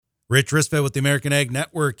Rich Risfet with the American Ag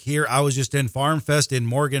Network here. I was just in Farm Fest in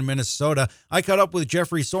Morgan, Minnesota. I caught up with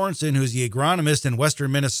Jeffrey Sorenson, who's the agronomist in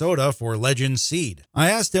western Minnesota for Legend Seed. I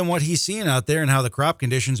asked him what he's seeing out there and how the crop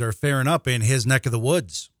conditions are faring up in his neck of the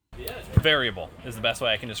woods. Variable is the best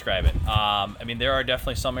way I can describe it. There are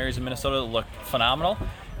definitely some areas in Minnesota that look phenomenal,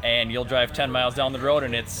 and you'll drive 10 miles down the road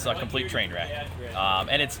and it's a complete train wreck.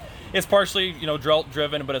 And it's partially, drought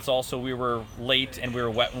driven, but it's also we were late and we were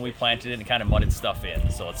wet when we planted it and kind of mudded stuff in.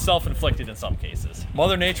 So it's self-inflicted in some cases.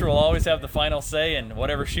 Mother Nature will always have the final say, and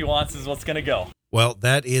whatever she wants is what's going to go. Well,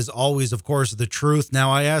 that is always, of course, the truth.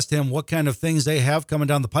 Now, I asked him what kind of things they have coming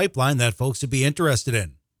down the pipeline that folks would be interested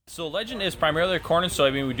in. So Legend is primarily corn and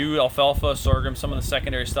soybean. We do alfalfa, sorghum, some of the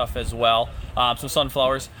secondary stuff as well, some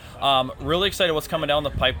sunflowers. Really excited what's coming down the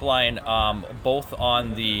pipeline, both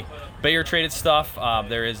on the Bayer traded stuff.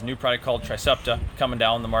 There is a new product called Tricepta coming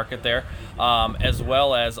down the market there, as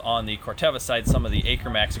well as on the Corteva side, some of the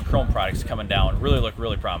Acremax and Chrome products coming down look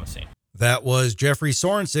really promising. That was Jeffrey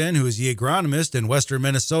Sorenson, who is the agronomist in western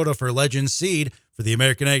Minnesota for Legend Seed. For the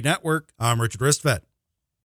American Ag Network, I'm Richard Ristvet.